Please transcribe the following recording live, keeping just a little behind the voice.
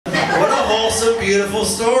wholesome, beautiful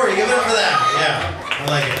story. Give it up for that. Yeah, I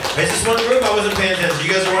like it. Is this one group? I wasn't paying attention.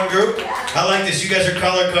 You guys are one group? I like this. You guys are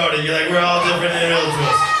color-coded. You're like, we're all different individuals.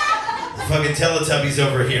 The fucking Teletubbies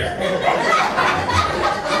over here.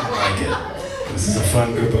 I like it. This is a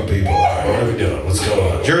fun group of people. All right, what are we doing? What's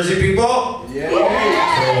going on? Jersey people? Yeah. Cool,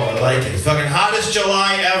 I like it. It's fucking hottest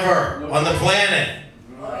July ever on the planet.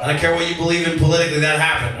 I don't care what you believe in politically, that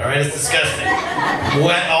happened, all right? It's disgusting.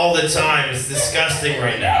 Wet all the time. It's disgusting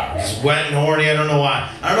right now. It's wet and horny. I don't know why.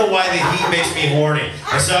 I don't know why the heat makes me horny.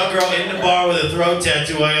 I saw a girl in the bar with a throat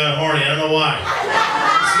tattoo. I got horny. I don't know why.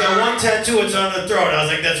 She's got one tattoo. It's on the throat. I was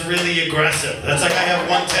like, that's really aggressive. That's like I have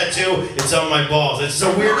one tattoo. It's on my balls. It's a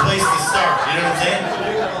weird place to start. You know what I'm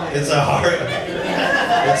saying? It's a hard...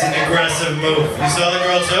 It's an aggressive move. You saw the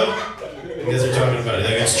girl too? You guys are talking about it.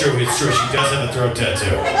 Like, it's true. She does have a throat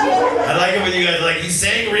tattoo. I like it when you guys are like, he's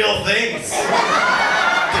saying real things.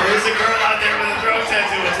 There is a girl out there with a throat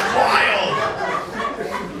tattoo. It's wild.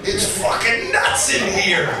 It's fucking nuts in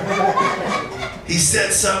here. He said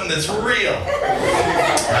something that's real.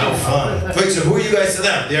 How fun. Wait, so who are you guys to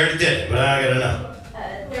them? They already did it, but I gotta know.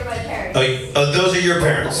 They're my parents. Oh, those are your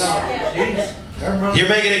parents. You're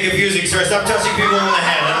making it confusing, sir. Stop touching people in the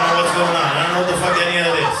head. I don't know what's going on. I don't know what the fuck any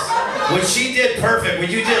of it is. What she did, perfect. What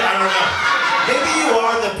you did, I don't know. Maybe you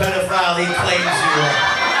are the pedophile he claims you are.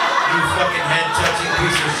 You fucking head-touching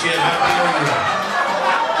piece of shit. How dare you?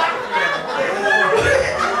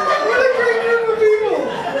 What a great group of people.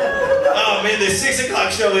 Oh man, the 6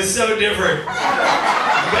 o'clock show is so different.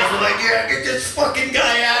 You guys were like, yeah, get this fucking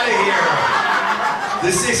guy out of here.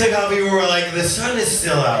 The 6 o'clock people were like, the sun is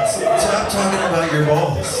still out. Stop talking about your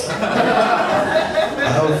balls.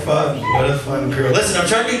 How fun. What a fun crew. Listen, I'm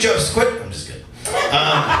trying to do jokes. Quit. I'm just kidding.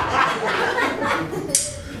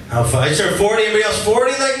 How fun. Is there 40? Anybody else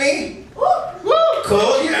 40 like me? Woo!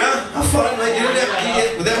 Cool, yeah. How fun. Like, you didn't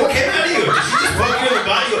have, what came out of you? Did she just poke you in the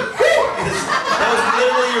body? You go, that was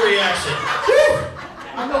literally your reaction.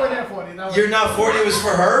 I'm nowhere near 40. No. You're not 40, it was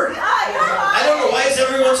for her? I don't know. Why is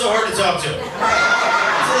everyone so hard to talk to? These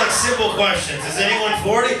are like simple questions. Is anyone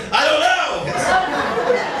 40? I don't know!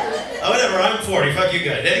 Oh, whatever, I'm 40. Fuck you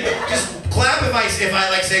guys. Anyway, just clap if I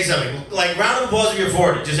like say something. Like, round of applause if you're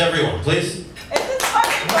 40. Just everyone, please. It's his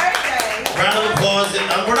fucking birthday. Round of applause.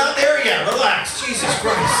 We're not there yet. Relax. Jesus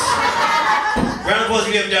Christ. Round of applause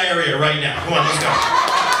if you have diarrhea right now. Come on, let's go.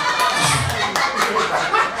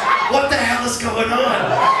 What the hell is going on?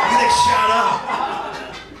 He's like, shut up.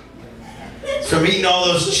 It's from eating all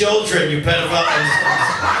those children, you pedophile. I'm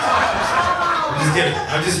just kidding.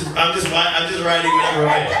 I'm just riding with your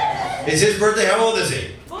way. It's his birthday. How old is he?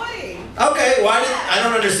 40. Okay. I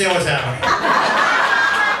don't understand what's happening.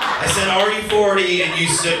 I said, are you 40? And you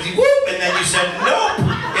said, whoop, and then you said, nope,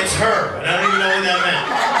 it's her. And I don't even know what that meant.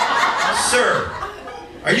 Sir,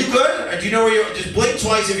 are you good? Or do you know where you're? Just blink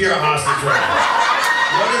twice if you're a hostage right now.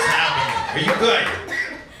 What is happening? Are you good?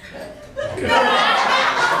 Okay.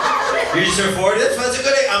 You're just 40? That's a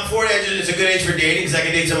good age. I'm 40. It's a good age for dating because I can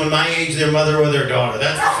date someone my age, their mother, or their daughter.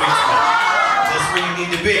 That's the sweet spot. That's where you need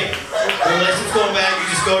to be. The relationship's going bad, you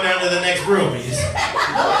just go down to the next room. You just,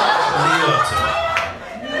 what are you up to?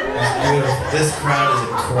 This crowd is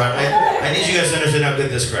incredible. I need you guys to understand how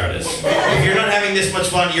good this crowd is. If you're not having this much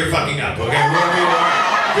fun, you're fucking up, okay? Whoever you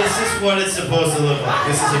are, this is what it's supposed to look like.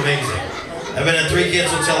 This is amazing. I've been on 3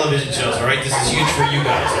 canceled television shows, alright? This is huge for you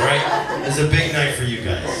guys, alright? This is a big night for you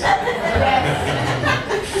guys.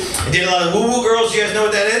 I did a lot of woo-woo girls. You guys know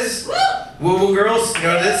what that is? Woo-woo girls? You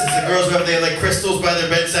know what it is? It's the girls who have like crystals by their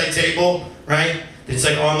bedside table, right? It's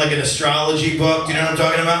like on like an astrology book. Do you know what I'm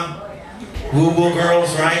talking about? Woo-woo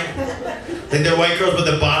girls, right? Like they're white girls, but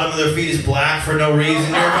the bottom of their feet is black for no reason.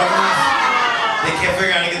 You know what I'm talking about? They can't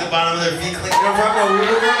figure out how to get the bottom of their feet clean. You know what I'm talking about?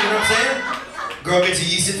 Woo-woo girl, you know what I'm saying? Girl gets a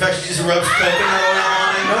yeast infection, just rubs coconut oil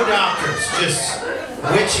on it. No doctors, just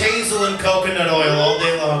witch hazel and coconut oil all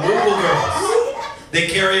day long. Woo-woo girls. They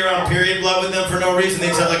carry around period blood with them for no reason. They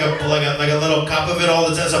just have like a little cup of it all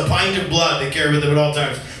the time. It's a pint of blood they carry with them at all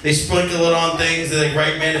times. They sprinkle it on things. They like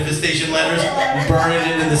write manifestation letters, burn it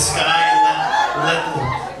into the sky, and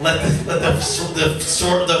let the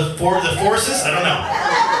forces. I don't know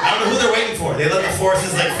who they're waiting for. They let the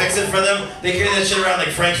forces like fix it for them. They carry that shit around like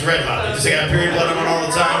Frank's Red Hot. They just got period blood on all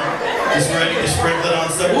the time. Just ready to sprinkle it on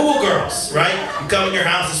stuff. Woo-woo girls, right? You come in your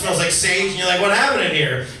house, it smells like sage, and you're like, what happened in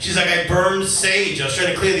here? She's like, I burned sage. I was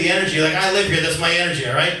trying to clear the energy. You're like, I live here, that's my energy,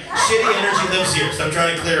 all right? Shitty energy lives here, so I'm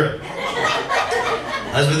trying to clear it.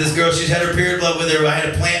 I was with this girl, she's had her period blood with her. I had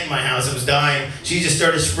a plant in my house, it was dying. She just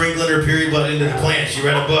started sprinkling her period blood into the plant. She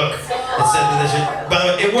read a book that said that shit. By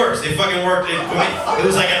the way, it works. It fucking worked. It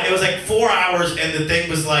was like 4 hours, and the thing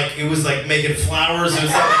was like, it was like making flowers.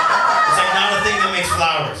 It's like not makes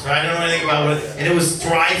flowers, right? I don't know anything about it. And it was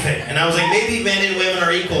thriving. And I was like, maybe men and women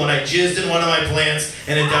are equal. And I jizzed in one of my plants,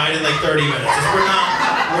 and it died in like 30 minutes.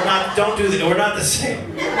 Don't do that. We're not the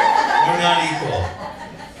same. We're not equal.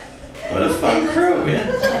 What a fun crew, man.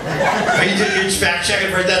 Are you you're fact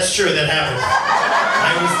checking for it? That's true, that happened.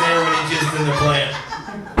 I was there when he jizzed in the plant.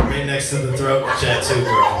 Right next to the throat tattoo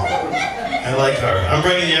girl. I like her. I'm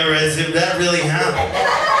bringing you over as if that really happened.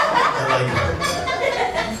 I like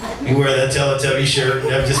her. You wear that Teletubby shirt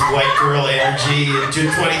and have just white girl energy into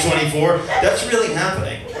 2024. That's really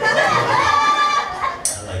happening.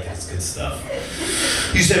 I like it. It's good stuff.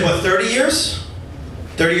 You said, what, 30 years?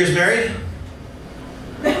 30 years married?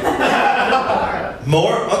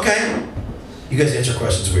 More? Okay. You guys answer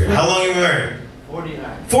questions weird. How long have you been married?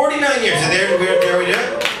 49. 49 years. And there we do.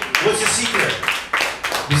 What's the secret?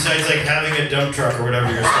 Besides like having a dump truck or whatever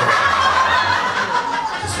you're storing.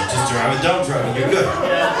 Just drive a dump truck and you're good.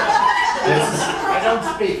 I don't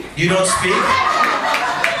speak. You don't speak?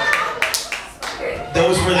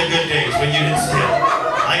 Those were the good days when you didn't speak.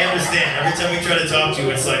 I understand. Every time we try to talk to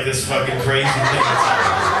you, it's like this fucking crazy thing that's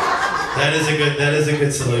happening. That is a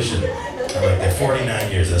good solution. I like that.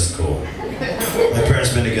 49 years, that's cool. My parents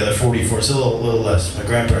have been together 44, it's a little less. My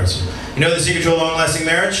grandparents. You know the secret to a long-lasting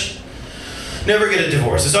marriage? Never get a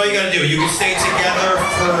divorce. That's all you gotta do. You can stay together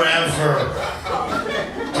forever.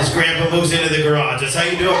 Just grandpa moves into the garage. That's how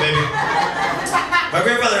you do it, baby. My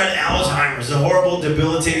grandfather had Alzheimer's, a horrible,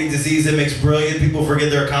 debilitating disease that makes brilliant people forget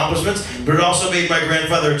their accomplishments, but it also made my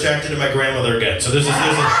grandfather attracted to my grandmother again. So there's an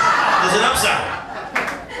upside.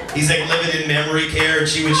 He's like living in memory care, and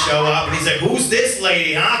she would show up, and he's like, "Who's this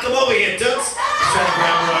lady, huh? Come over here, toots." He's trying to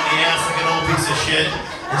grab her on the ass like an old piece of shit.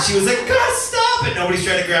 And she was like, "God, stop it." Nobody's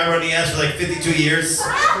trying to grab her on the ass for like 52 years.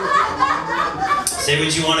 Say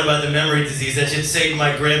what you want about the memory disease. That shit saved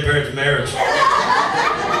my grandparents' marriage.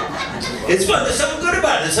 It's fun. There's something good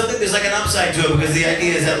about it. There's like an upside to it, because the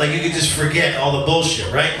idea is that like you could just forget all the bullshit,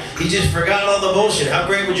 right? He just forgot all the bullshit. How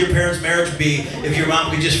great would your parents' marriage be if your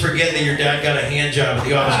mom could just forget that your dad got a hand job at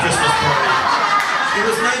the office Christmas party? It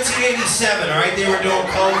was 1987, all right? They were doing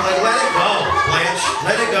coke. Like, let it go, Blanche.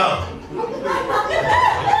 Let it go.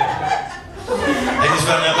 I just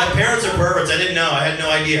found out my parents are perverts. I didn't know. I had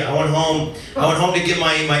no idea. I went home to get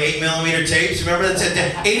my 8mm tapes. Remember the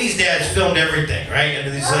 80s dads filmed everything, right?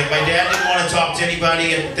 And it's like my dad didn't want to talk to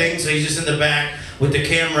anybody and things, so he's just in the back with the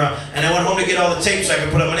camera. And I went home to get all the tapes so I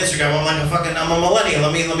could put them on Instagram. I'm like, I'm a millennial.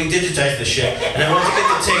 Let me digitize this shit. And I went to get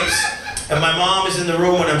the tapes. And my mom is in the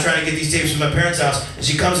room when I'm trying to get these tapes from my parents' house, and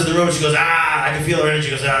she comes in the room and she goes, I can feel her energy.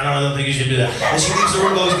 She goes, no, I don't think you should do that. And she leaves the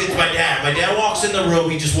room, goes, gets my dad. My dad walks in the room,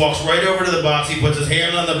 he just walks right over to the box, he puts his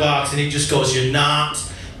hand on the box, and he just goes, "You're not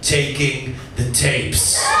taking the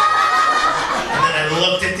tapes." And then I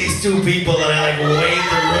looked at these two people and I like waved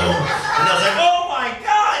the room, and I was like, oh my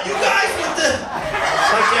God, you guys with the...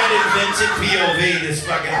 My dad invented POV, this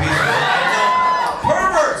fucking piece of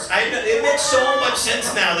perverts! It makes so much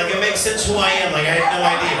sense now. Like, it makes sense who I am. Like, I had no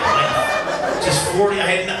idea. Like, just 40.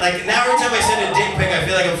 Like, now every time I send a dick pic, I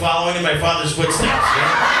feel like I'm following in my father's footsteps. You know?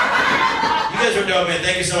 You guys are dope, man.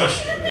 Thank you so much.